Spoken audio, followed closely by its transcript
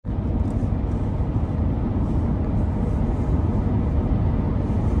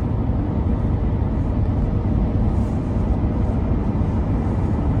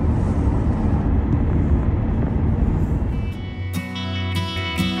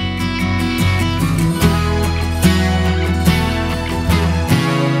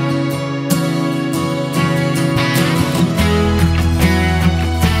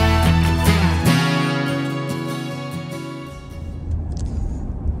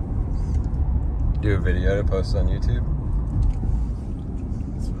do a video to post on YouTube?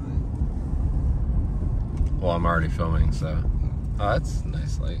 That's fine. Well, I'm already filming, so. Oh, that's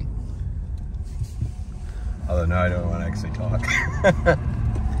nice light. Although now I don't want to actually talk.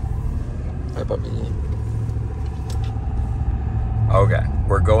 Hi, puppy. Okay,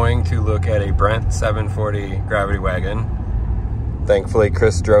 we're going to look at a Brent 740 gravity wagon. Thankfully,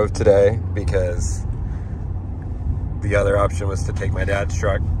 Chris drove today because the other option was to take my dad's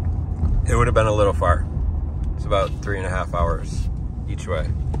truck. It would have been a little far. It's about 3.5 hours each way.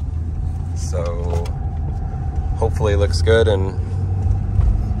 So hopefully it looks good and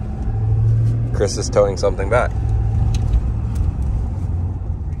Chris is towing something back.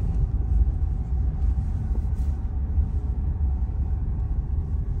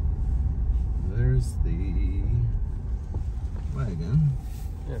 There's the wagon.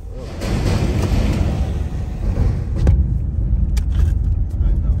 Yeah,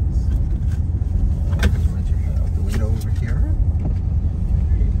 Over here.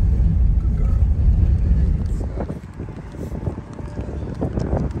 Good girl.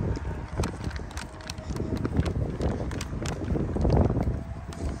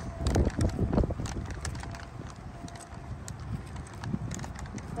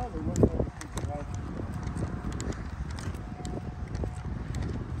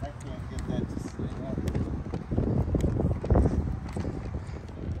 I can't get that to stay up.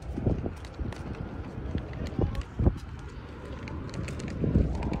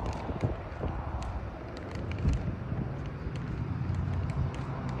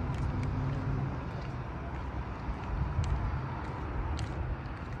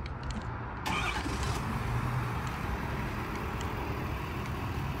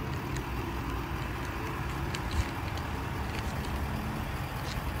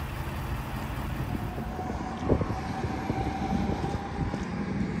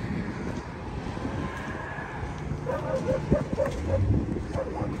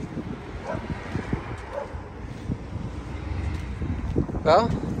 well,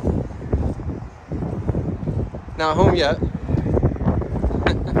 not home yet.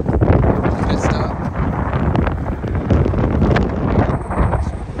 Good stop.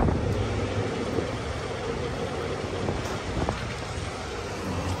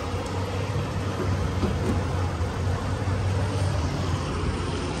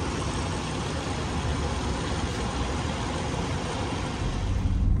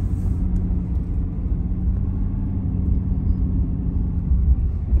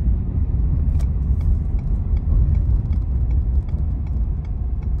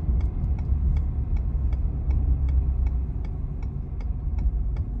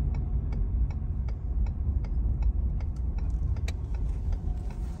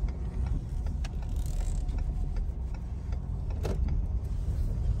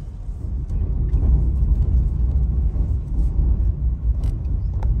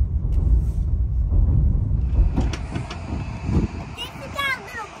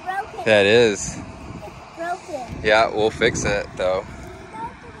 That is. It's broken. Yeah, we'll fix it though.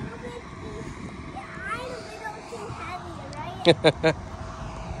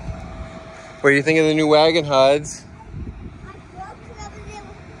 What do you think of the new wagon, Huds?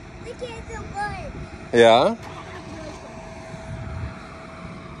 Yeah?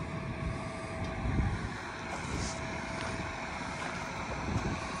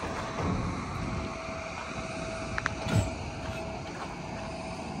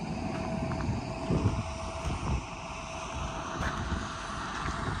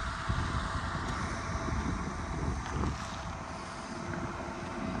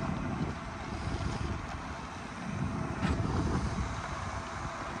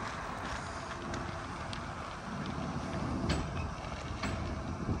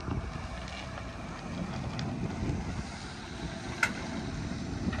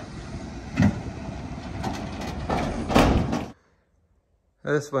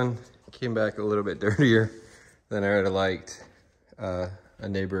 This one came back a little bit dirtier than I would have liked. A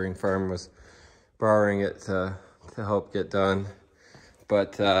neighboring farm was borrowing it to help get done.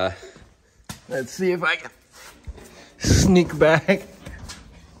 But let's see if I can sneak back.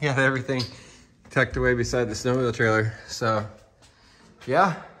 Got everything tucked away beside the snowmobile trailer. So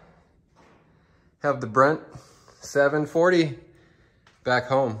yeah, have the Brent 740 back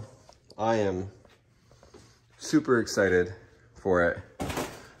home. I am super excited for it.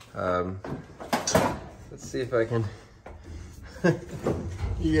 Let's see if I can,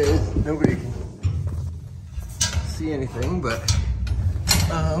 you guys, nobody can see anything, but,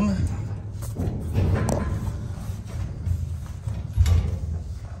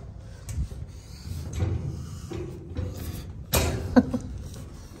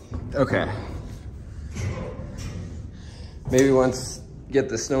 okay, maybe once get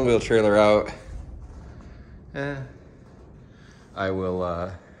the snowmobile trailer out, I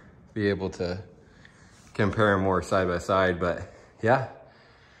will be able to compare them more side by side. But yeah,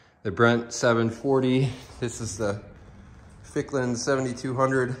 the Brent 740. This is the Ficklin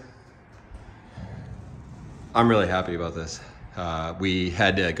 7200. I'm really happy about this. We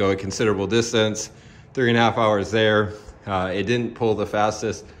had to go a considerable distance, 3.5 hours there. It didn't pull the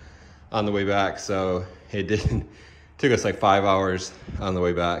fastest on the way back, so took us like 5 hours on the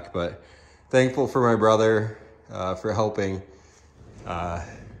way back, but thankful for my brother for helping.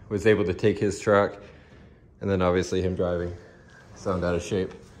 Was able to take his truck, and then obviously him driving sound out of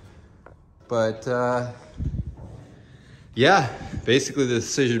shape. But yeah, basically the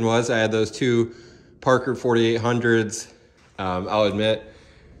decision was I had those two Parker 4800s. I'll admit,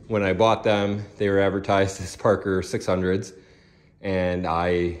 when I bought them, they were advertised as Parker 600s, and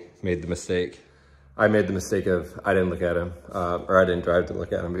I made the mistake. I didn't look at them, or I didn't drive to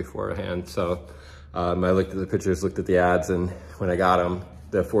look at them beforehand. So I looked at the pictures, looked at the ads, and when I got them,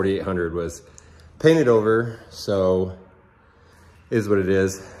 the 4800 was painted over, so is what it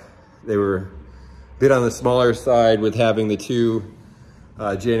is. They were a bit on the smaller side with having the two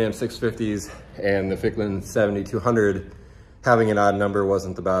J&M 650s, and the Ficklin 7200 having an odd number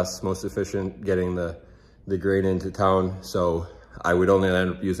wasn't the best, most efficient getting the grade into town, so I would only end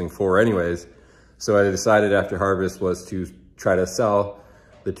up using 4 anyways. So I decided after harvest was to try to sell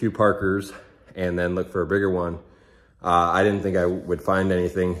the two Parkers and then look for a bigger one. I didn't think I would find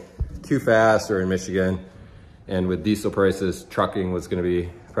anything too fast or in Michigan, and with diesel prices, trucking was gonna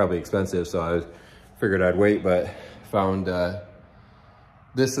be probably expensive, so I figured I'd wait, but found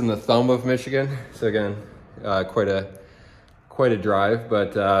this in the thumb of Michigan. So again, quite a drive,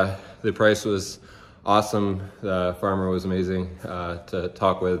 but the price was awesome. The farmer was amazing to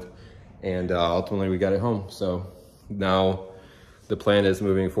talk with, and ultimately we got it home. So now the plan is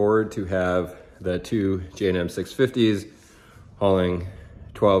moving forward to have the two J&M 650s hauling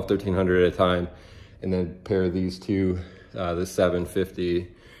 1300 at a time, and then pair these two, the 750.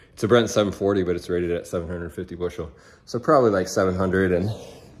 It's a Brent 740, but it's rated at 750 bushel. So probably like 700, and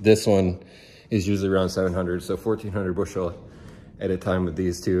this one is usually around 700. So 1400 bushel at a time with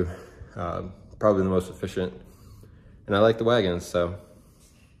these two. Probably the most efficient. And I like the wagons, so I'm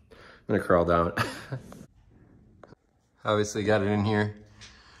gonna crawl down. Obviously got it in here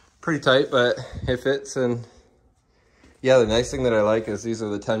pretty tight, but it fits. And yeah, the nice thing that I like is these are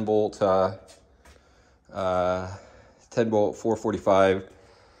the 10 bolt 445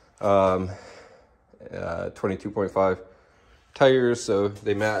 22.5 tires, so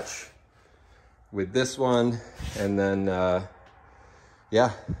they match with this one. And then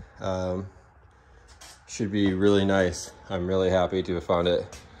yeah, should be really nice. I'm really happy to have found it.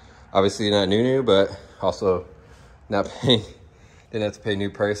 Obviously not new, but also not paying, didn't have to pay new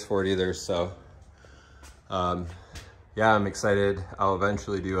price for it either. So yeah, I'm excited. I'll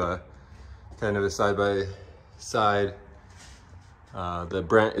eventually do a kind of a side by side. The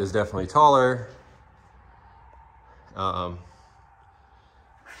Brent is definitely taller, and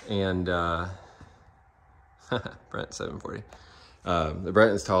Brent 740. The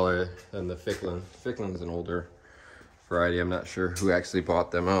Brent is taller than the Ficklin. Ficklin's an older variety. I'm not sure who actually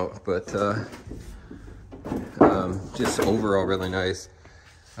bought them out, but just overall really nice.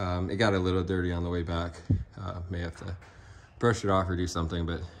 It got a little dirty on the way back. May have to brush it off or do something,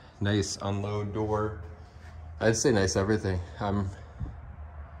 but nice unload door. I'd say nice everything. I'm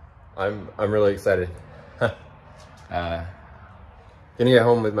really excited. Gonna get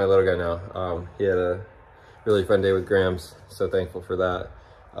home with my little guy now. He had a really fun day with Grams, so thankful for that.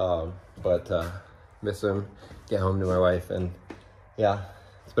 But miss him, get home to my wife, and yeah,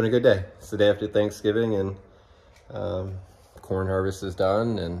 it's been a good day. It's the day after Thanksgiving, and corn harvest is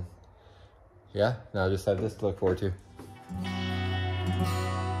done, and yeah, now I just have this to look forward to.